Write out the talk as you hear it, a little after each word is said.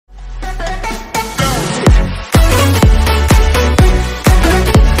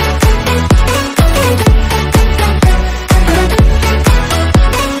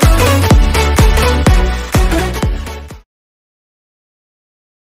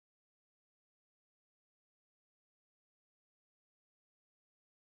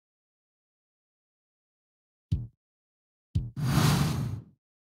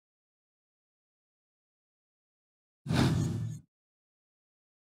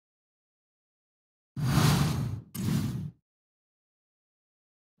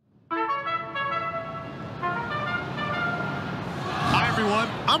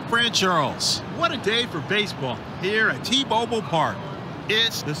everyone. I'm Fran Charles. What a day for baseball here at T-Mobile Park.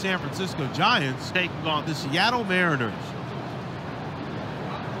 It's the San Francisco Giants taking on the Seattle Mariners.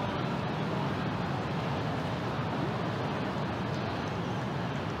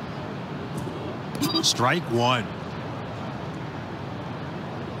 Strike one.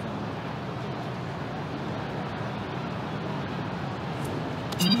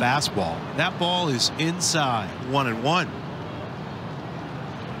 Fastball. That ball is inside. 1-1.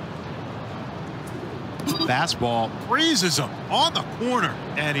 Fastball freezes him on the corner,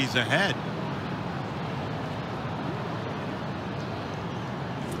 and he's ahead.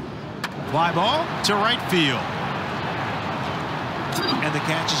 Fly ball to right field. And the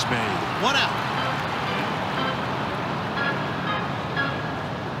catch is made. 1 out.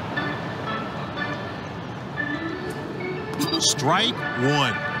 Strike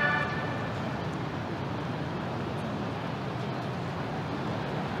one.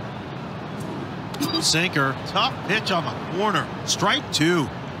 Sinker, tough pitch on the corner. Strike two.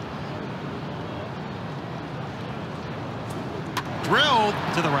 Drilled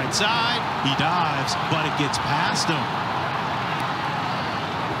to the right side. He dives, but it gets past him.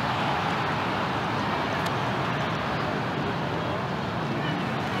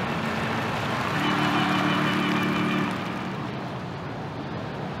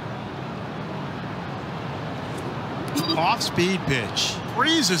 Off-speed pitch.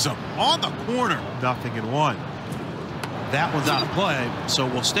 Freezes him on the corner. 0-1. That one's out of play, so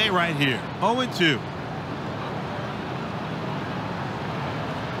we'll stay right here. 0-2.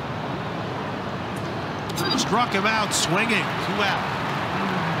 Struck him out swinging. 2 out.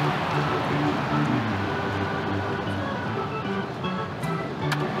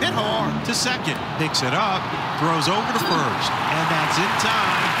 Hit hard to second. Picks it up. Throws over to first. And that's in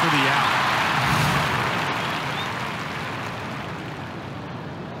time for the out.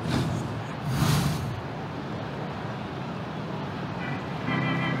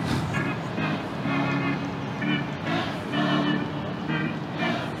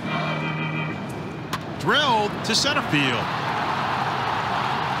 Drilled to center field.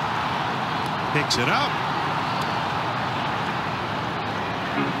 Picks it up.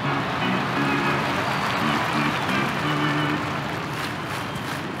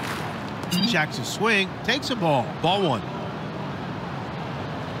 Checks a swing. Takes a ball. Ball one.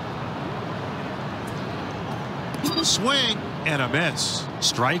 Swing and a miss.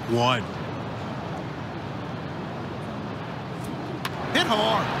 Strike one. Hit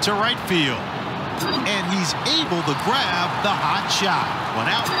hard to right field. And he's able to grab the hot shot. 1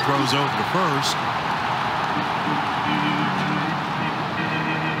 out. Throws over to first.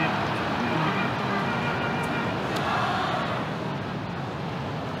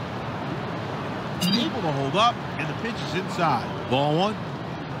 Able to hold up, and the pitch is inside. Ball one.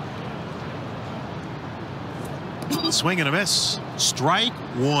 Swing and a miss. Strike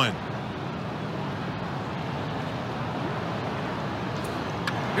one.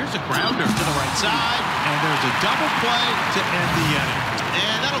 Here's a grounder to the right side, and there's a double play to end the inning.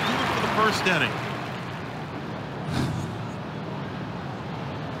 And that'll do it for the first inning.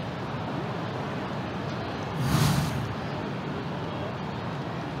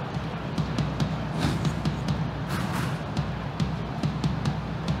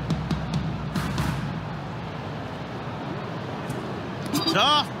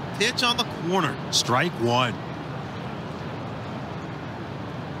 Tough pitch on the corner. Strike one.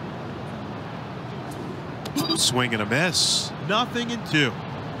 Swing and a miss. 0-2.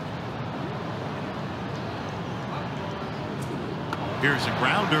 Here's a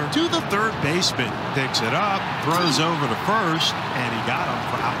grounder to the third baseman. Picks it up, throws over to first, and he got him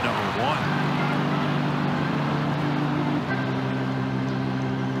for out number one.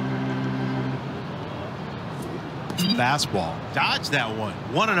 Fastball. Dodge that one.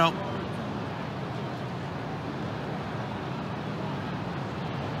 1-0.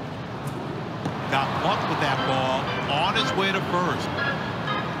 Got luck with that ball on his way to first.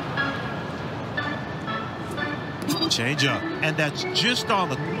 Changeup, and that's just on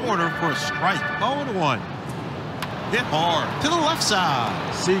the corner for a strike. 0-1. Hit hard to the left side.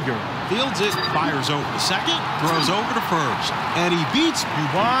 Seager fields it, fires over to second, throws over to first, and he beats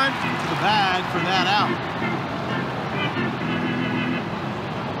Dubon to the bag for that out.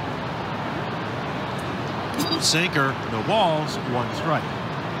 Sinker, no balls, 1 strike.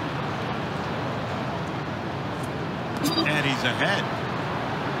 And he's ahead.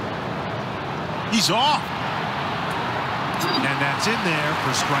 He's off. And that's in there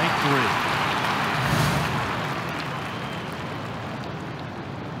for strike 3.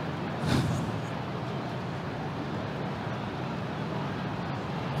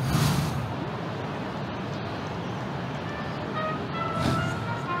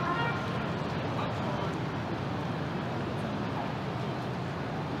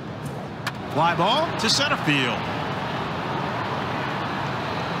 Fly ball to center field.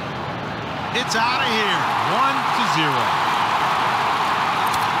 It's out of here. 1-0.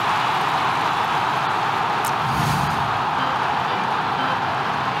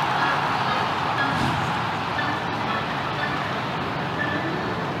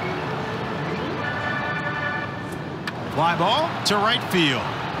 Fly ball to right field.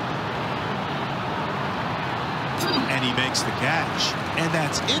 And he makes the catch. And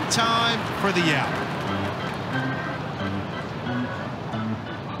that's in time for the out.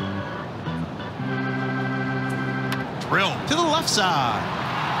 Drill to the left side.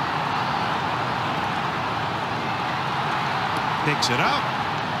 Picks it up.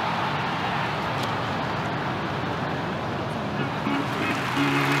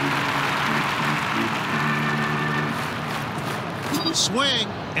 Swing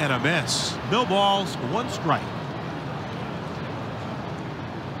and a miss. No balls, 1 strike.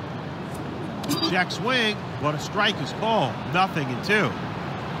 Check swing, but a strike is called. 0-2.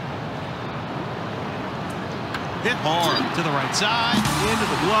 Hit hard to the right side, into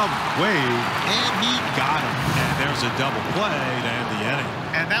the glove, wave, and he got him. And there's a double play to end the inning.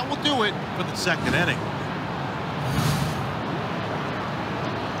 And that will do it for the 2nd inning.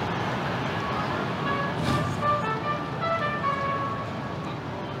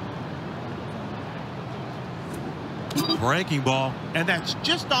 Breaking ball, and that's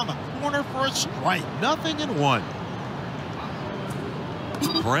just on the corner for a strike. 0-1.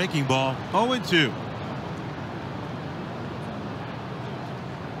 Breaking ball, 0-2.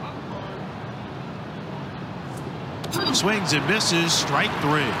 Swings and misses, strike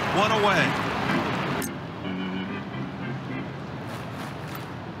 3. 1 away.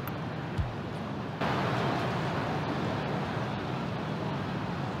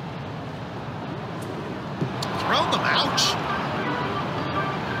 Throw them, ouch.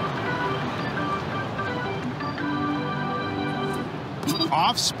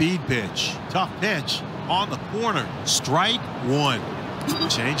 Off-speed pitch. Tough pitch on the corner. Strike 1.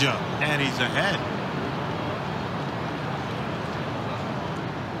 Change up, and he's ahead.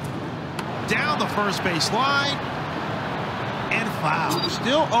 Down the first base line. And foul.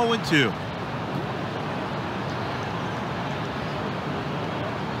 Still 0-2.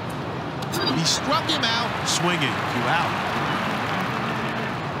 He struck him out, swinging 2 out.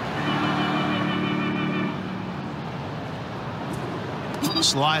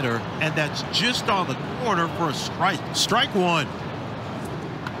 Slider, and that's just on the corner for a strike. Strike 1.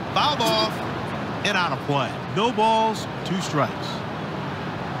 Fouled off and out of play. No balls, 2 strikes.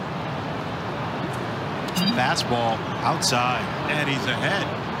 Fastball outside, and he's ahead.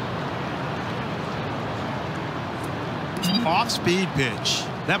 Off-speed pitch.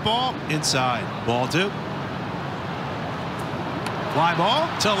 That ball inside. Ball 2. Fly ball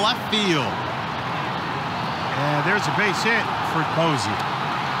to left field. And there's a base hit for Posey.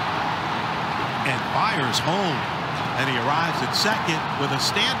 And fires home. And he arrives at second with a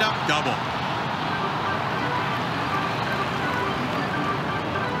stand-up double.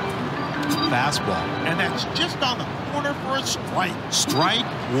 Fastball. And that's just on the corner for a strike. Strike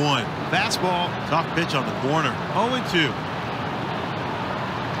 1. Fastball. Tough pitch on the corner. 0-2.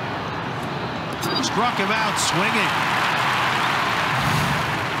 Struck him out swinging.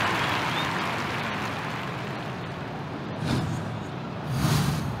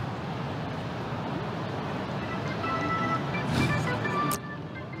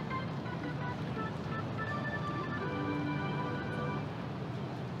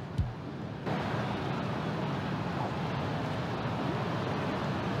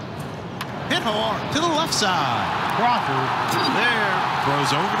 Hit hard to the left side. Crawford there,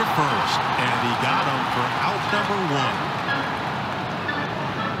 throws over to first, and he got him for out number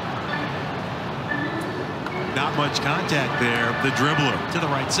 1. Not much contact there. The dribbler to the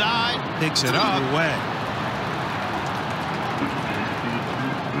right side, picks it up away.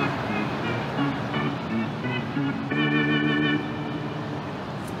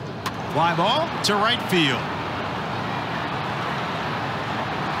 Fly ball to right field.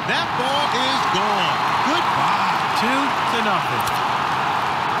 That ball is gone. Goodbye. 2-0.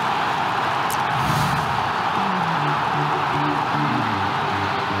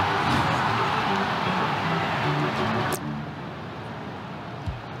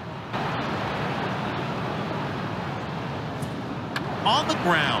 On the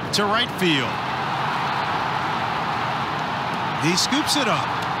ground to right field. He scoops it up.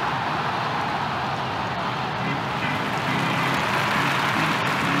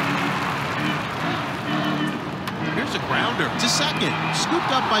 Here's a grounder to second.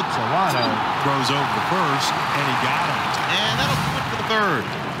 Scooped up by Solano. Throws over to first, and he got him. And that'll do it for the 3rd.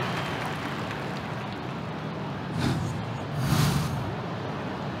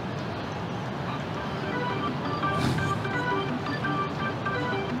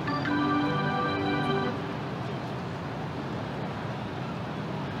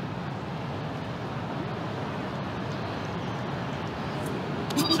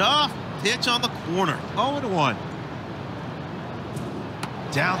 Tough pitch on the corner. 0-1.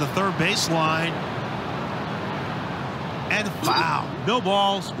 Down the third baseline. And foul. No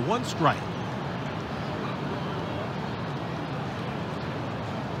balls, 1 strike.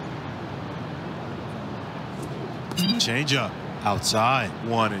 Change up. Outside.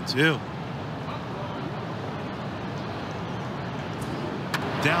 1-2.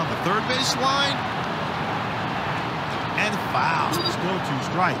 Down the third baseline. And foul. Still 2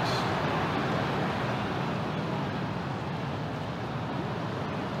 strikes.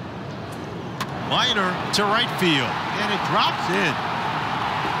 Liner to right field. And it drops in.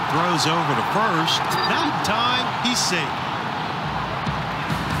 Throws over to first. Not in time. He's safe.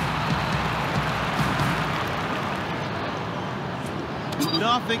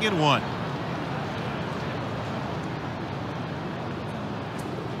 Nothing in 1.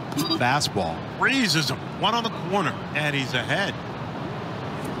 Fastball. Freezes him. 1 on the corner. And he's ahead.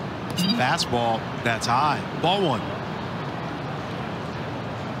 Fastball. That's high. Ball 1.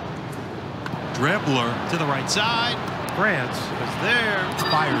 Dribbler to the right side. France is there.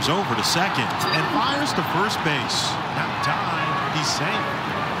 Fires over to second. And fires to first base. Not in time. He's safe.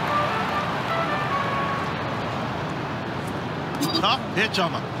 Tough pitch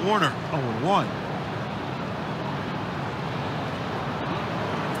on the corner. 0-1.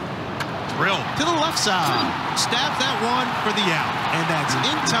 Drill to the left side. Stabs that one for the out. And that's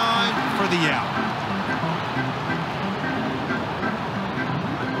in time for the out.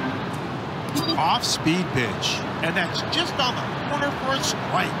 Off-speed pitch. And that's just on the corner for a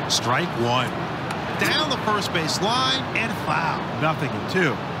strike. Strike 1. Down the first base line and foul. Nothing in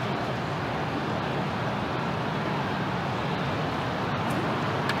 2.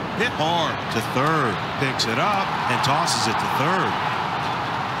 Hit hard to third. Picks it up and tosses it to third.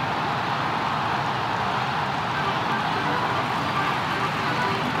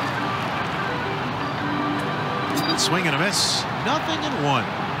 Swing and a miss. Nothing in 1.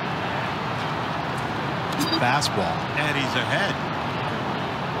 Fastball. And he's ahead.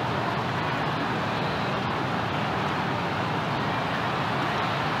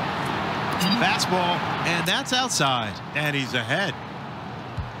 Fastball. And that's outside. And he's ahead.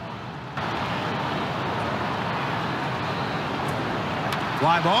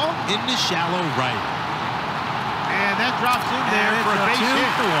 Fly ball into shallow right. And that drops in there for a base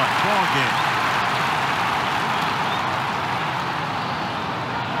hit for 1. Ball game.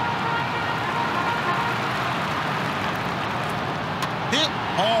 Hit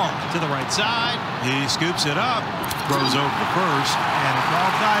hard to the right side. He scoops it up, throws over to first, and it's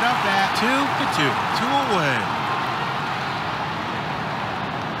all tied up at 2-2. 2 away.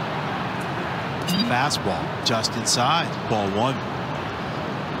 Fastball just inside. Ball 1.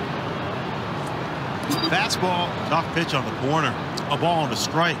 Fastball, tough pitch on the corner. A ball and a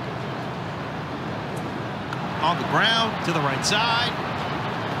strike. On the ground to the right side.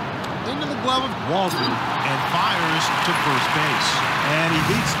 Into the glove of Walton and fires to first base. And he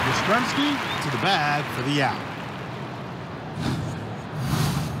beats Yastrzemski to the bag for the out.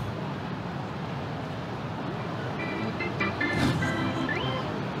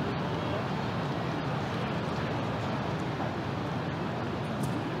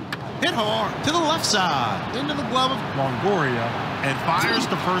 Hit hard to the left side. Into the glove of Longoria. And fires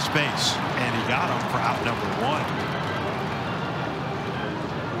to first base. And he got him for out number 1.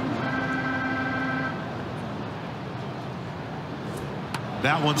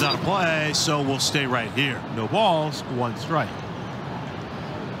 That one's out of play, so we'll stay right here. No balls, 1 strike.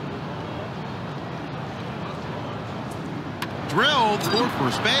 Drilled for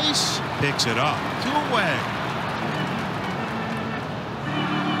first base. Picks it up. 2 away.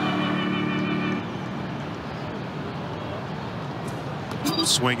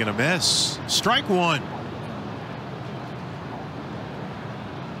 Swing and a miss. Strike 1.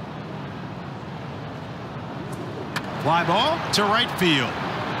 Fly ball to right field.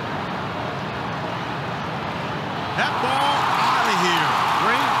 That ball out of here.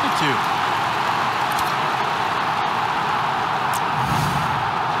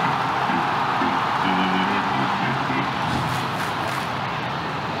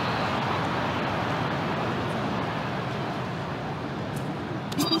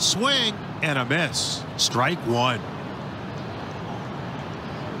 3-2. Swing and a miss. Strike 1.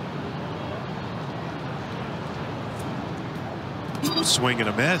 Swing and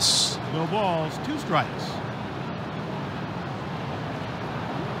a miss. No balls, 2 strikes.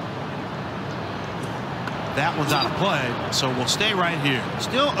 That one's out of play, so we'll stay right here.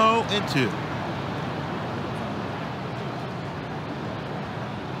 Still 0-2.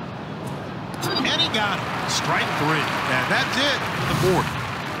 And he got him. Strike 3. And that's it. The 4th.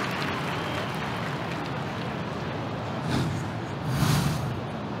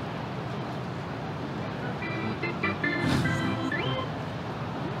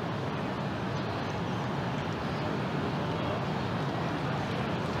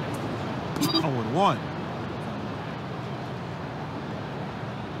 0-1.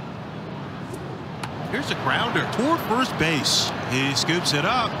 Here's a grounder toward first base. He scoops it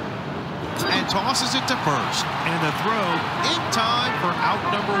up and tosses it to first. And the throw in time for out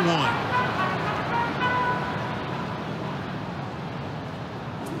number 1.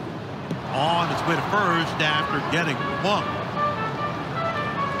 On its way to first after getting plumped.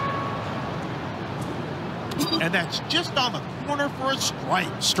 And that's just on the corner for a strike.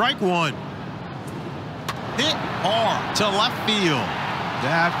 Strike 1. Hit hard to left field.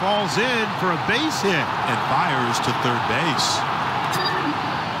 That falls in for a base hit and fires to third base.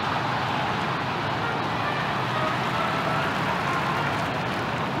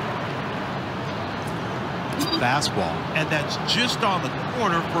 Fastball, and that's just on the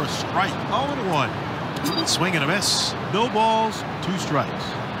corner for a strike. 0-1. Swing and a miss. No balls, 2 strikes.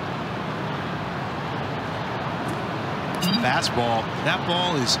 Fastball, that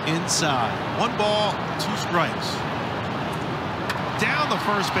ball is inside. 1 ball, 2 strikes. Down the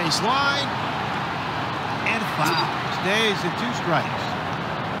first base line and foul. Stays at 2 strikes.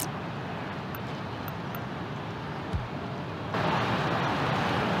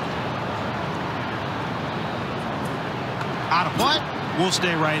 Out of play. We'll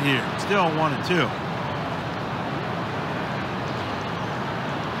stay right here. Still 1-2.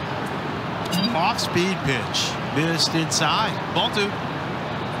 Off-speed pitch. Missed inside. Ball 2.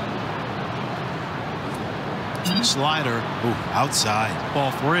 Slider. Ooh, outside.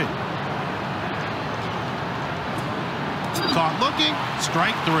 Ball 3. Caught looking.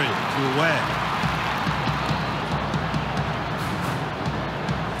 Strike 3. 2 away.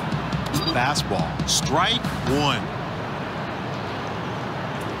 Fastball. Strike 1.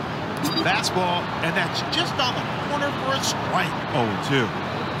 Fastball, and that's just on the corner for a strike. 0-2.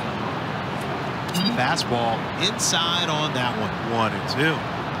 Fastball inside on that one. 1-2.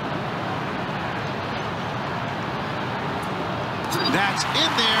 That's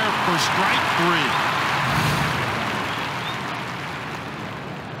in there for strike 3.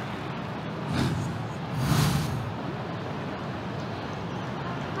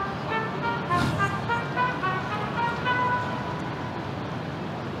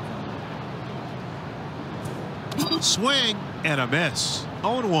 Swing and a miss.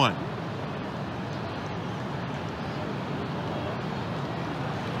 0-1.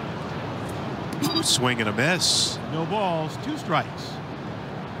 Swing and a miss. No balls, 2 strikes.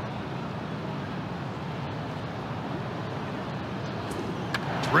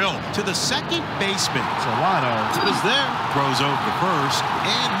 Drill to the second baseman. Solano is there. Throws over to first,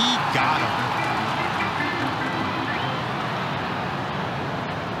 and he got him.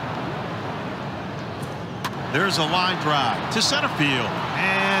 There's a line drive to center field,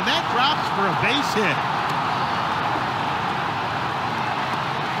 and that drops for a base hit.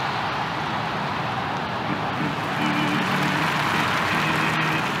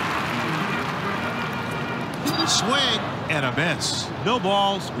 Swing and a miss. No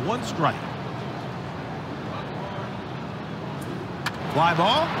balls, 1 strike. Fly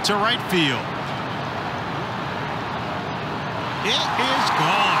ball to right field. It is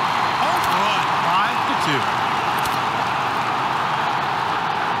gone. Home run. 5-2.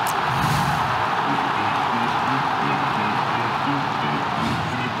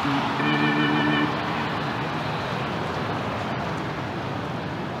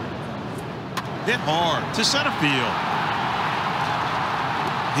 Hit hard to center field.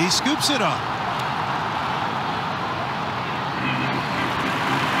 He scoops it up.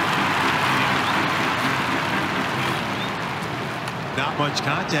 Not much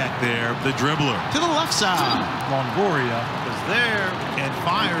contact there. The dribbler to the left side. Longoria is there and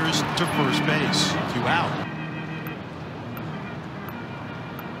fires to first base. 2 out.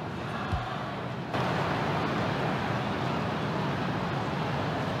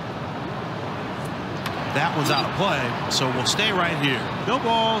 That one's out of play, so we'll stay right here. No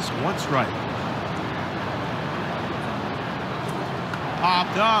balls, 1 strike.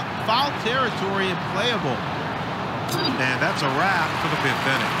 Popped up, foul territory and playable. And that's a wrap for the 5th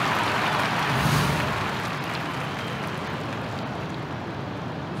inning.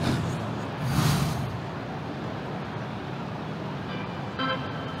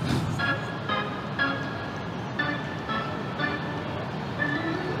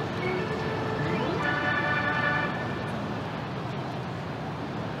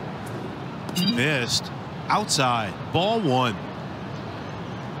 Missed. Outside. Ball 1.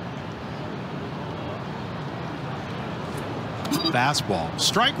 Fastball.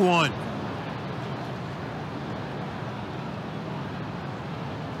 Strike 1.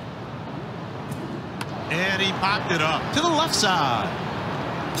 And he popped it up to the left side.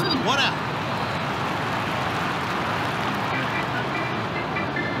 1 out.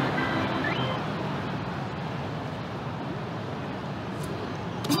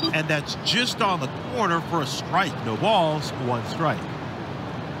 And that's just on the corner for a strike. No balls, 1 strike.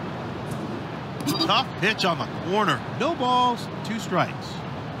 Tough pitch on the corner. No balls, 2 strikes.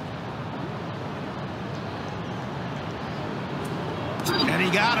 And he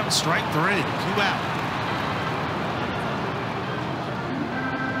got him. Strike 3. 2 out.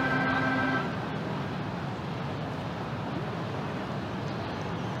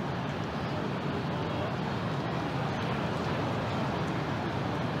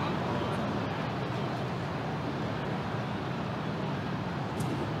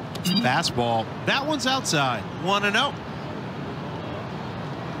 Fastball. That one's outside. 1-0.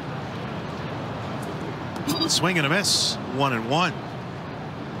 Swing and a miss. 1-1.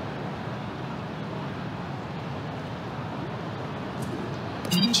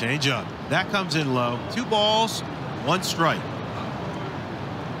 Change up. That comes in low. 2 balls, 1 strike.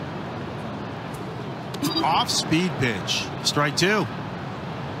 Off speed pitch. Strike 2.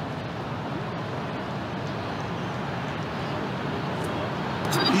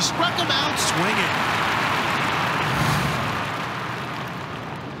 He struck him out swinging.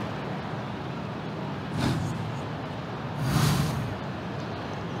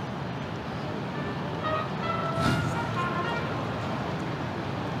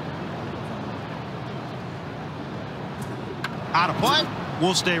 Out of play.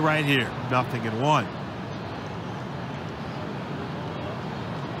 We'll stay right here. 0-1.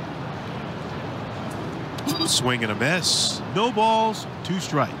 Swing and a miss. No balls, 2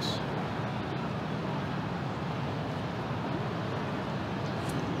 strikes.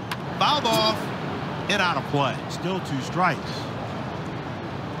 Fouled off and out of play. Still 2 strikes.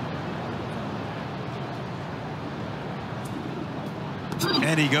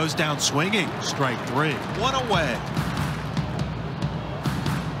 And he goes down swinging. Strike 3. 1 away.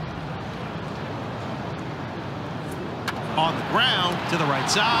 On the ground to the right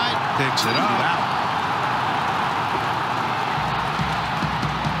side. Picks it up. Out.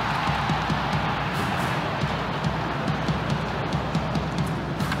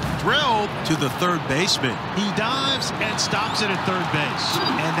 Drilled to the third baseman. He dives and stops it at third base.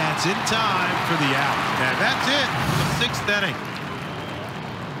 And that's in time for the out. And that's it for the 6th inning.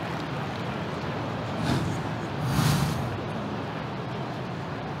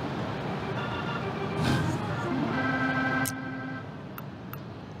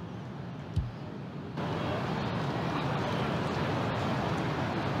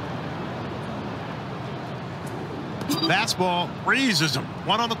 Fastball freezes him.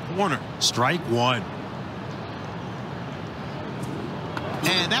 1 on the corner. Strike 1.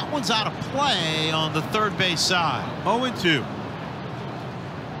 And that one's out of play on the third base side. 0-2.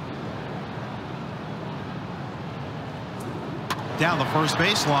 Down the first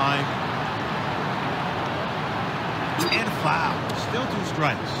baseline. And foul. Still 2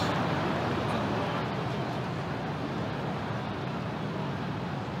 strikes.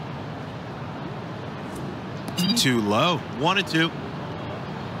 Too low. 1-2.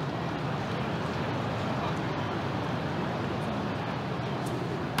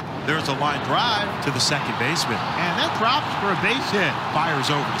 There's a line drive to the second baseman. And that drops for a base hit. Fires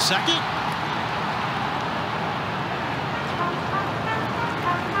over to second.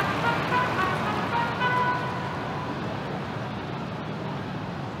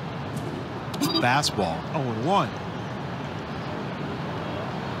 Fastball. 0-1.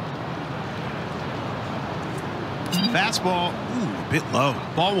 Fastball, ooh, a bit low.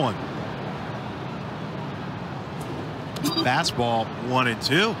 Ball 1. Fastball,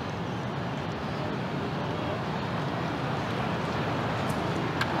 1-2.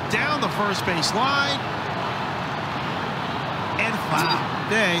 Down the first base line. And foul.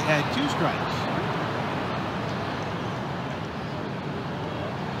 They had 2 strikes.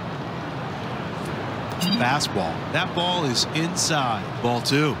 Fastball. That ball is inside. Ball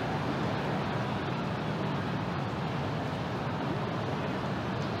 2.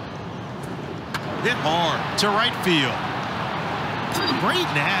 Hit hard to right field. Great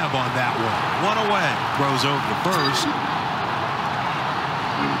nab on that one. 1 away. Throws over to first.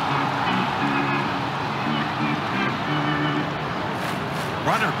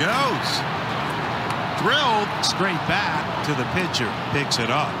 Runner goes. Drilled straight back to the pitcher. Picks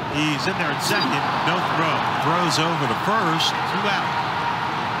it up. He's in there at second. No throw. Throws over to first. 2 out.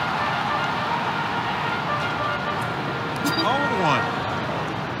 0-1.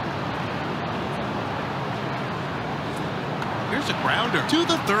 Here's a grounder to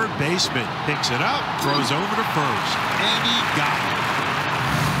the third baseman. Picks it up, throws over to first, and he got it.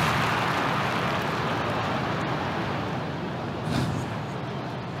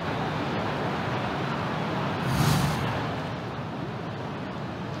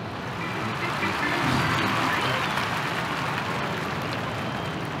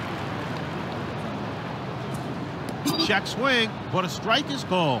 Check swing, but a strike is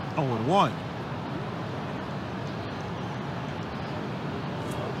called. 0-1.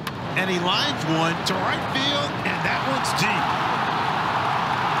 And he lines one to right field, and that one's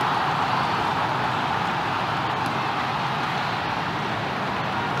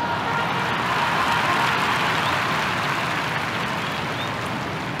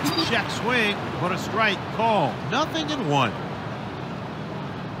deep. Check swing, but a strike call. 0-1.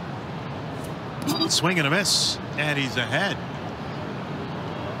 Swing and a miss, and he's ahead.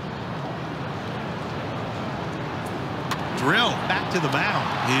 Drill back to the mound.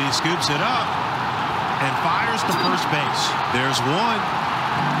 He scoops it up and fires to first base. There's one.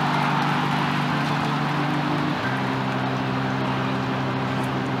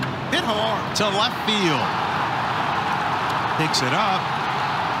 Hit hard to left field. Picks it up.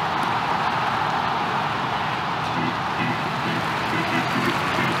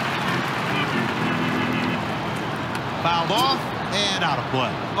 Fouled off and out of play.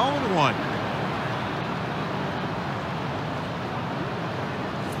 0-1.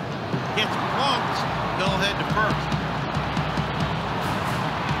 Gets bumped. He'll head to first.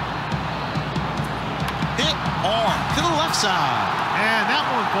 Hit hard to the left side. And that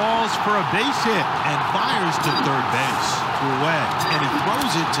one falls for a base hit and fires to third base. To away. And he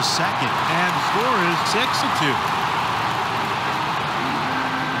throws it to second. And the score is 6-2.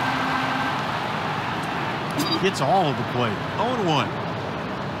 Gets all of the plate. 0-1.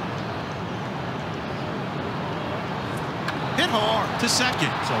 Hit hard to second.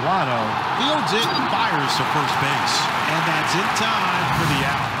 Solano fields it and fires to first base. And that's in time for the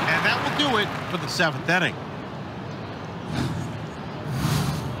out. And that will do it for the 7th inning.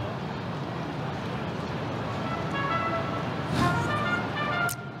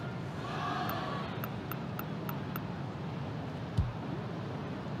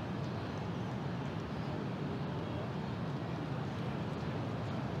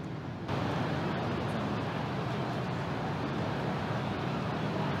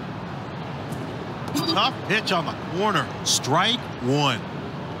 Tough pitch on the corner. Strike one.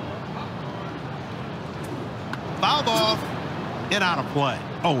 Fouled off and out of play.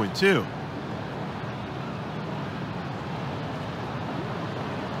 0-2.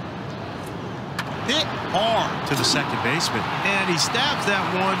 Hit hard to the second baseman. And he stabs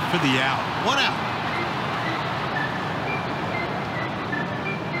that one for the out. 1 out.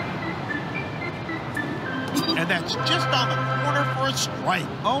 And that's just on the corner for a strike.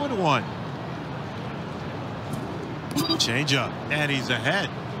 0-1. Change up, and he's ahead.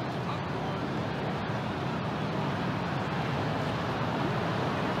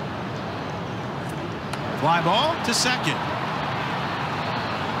 Fly ball to second.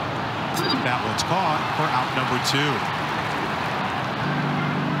 That one's caught for out number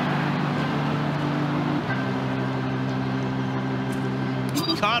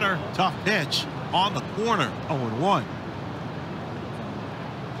 2. Cutter, tough pitch on the corner. 0-1.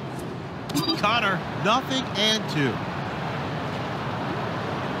 Cutter, 0-2.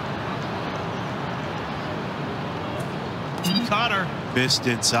 Cutter missed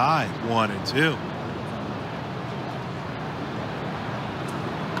inside. 1-2.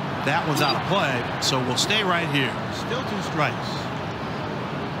 That one's out of play, so we'll stay right here. Still 2 strikes.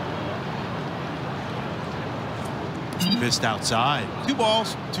 Missed outside. 2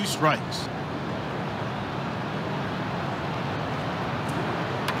 balls, 2 strikes.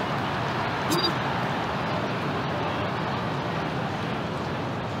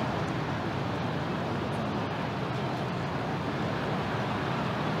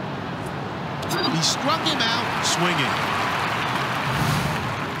 He struck him out swinging.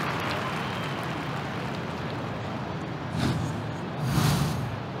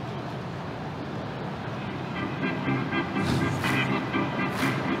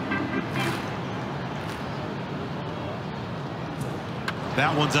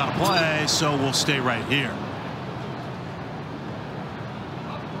 That one's out of play, so we'll stay right here.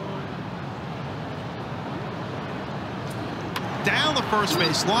 Down the first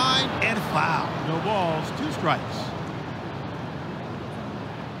base line and foul. No balls, 2 strikes.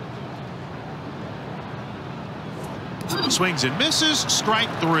 Swings and misses, strike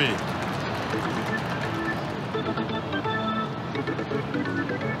 3.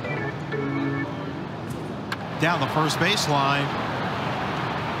 Down the first base line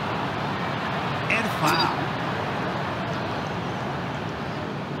and foul.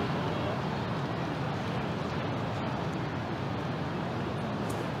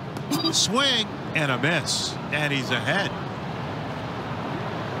 Swing and a miss, and he's ahead.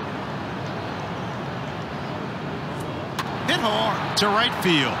 Hit hard to right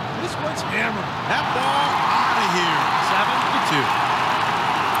field. This one's hammered. That ball out of here.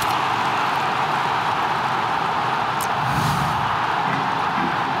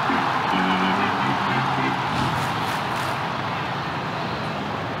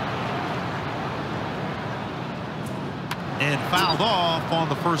 And fouled off on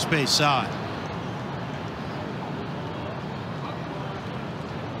the first base side.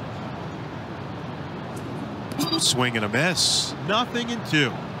 Swing and a miss.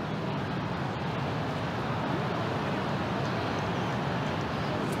 0-2.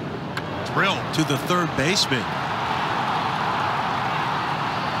 Drill to the third baseman.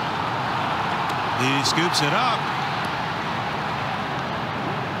 He scoops it up.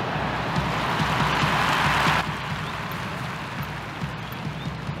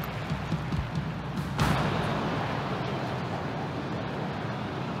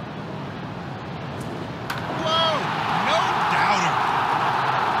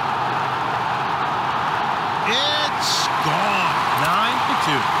 It's gone.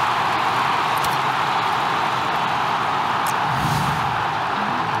 9-2.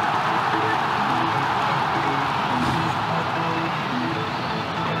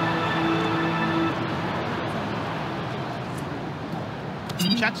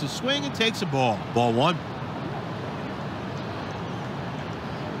 Checks a swing and takes a ball. Ball one.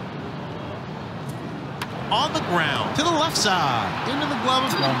 On the ground to the left side. Into the glove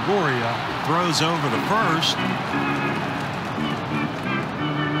of Longoria. Throws over the first.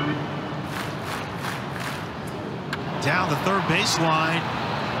 Down the third baseline.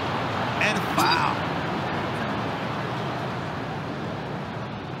 And foul.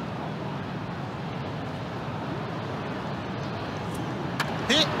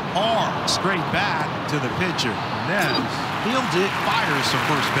 Hit hard. Straight back to the pitcher. Nez fields it, fires to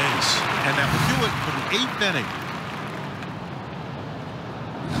first base. And that will do it for the 8th inning.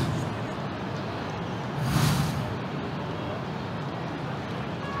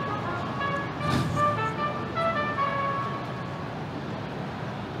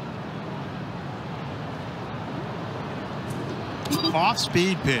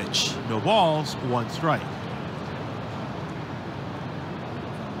 Off-speed pitch. No balls, 1 strike.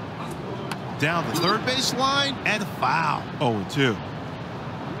 Down the third base line and foul. 0-2.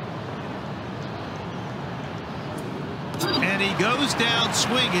 And he goes down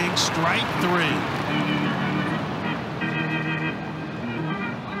swinging, strike 3.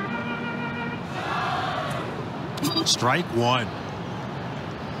 Strike 1.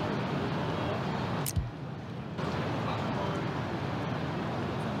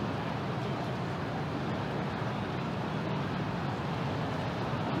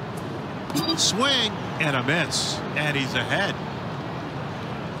 Swing and a miss, and he's ahead.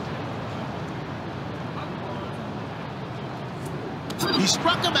 He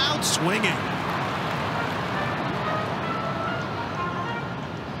struck him out swinging.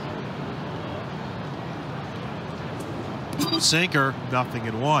 Sinker,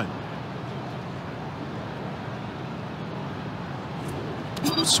 0-1.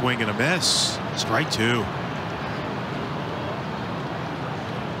 Swing and a miss, strike 2.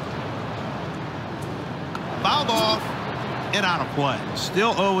 Fouled off and out of play.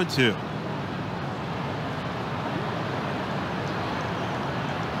 Still 0-2.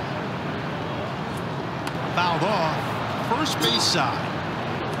 Fouled off. First base side.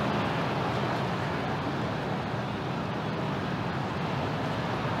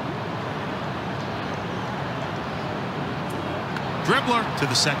 Dribbler to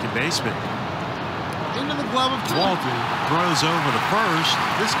the second baseman. Into the glove of Walton. Throws over the first.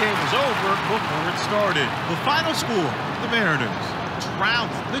 This game was over before it started. The final score, the Mariners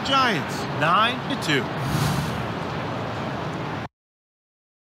trounced the Giants 9-2.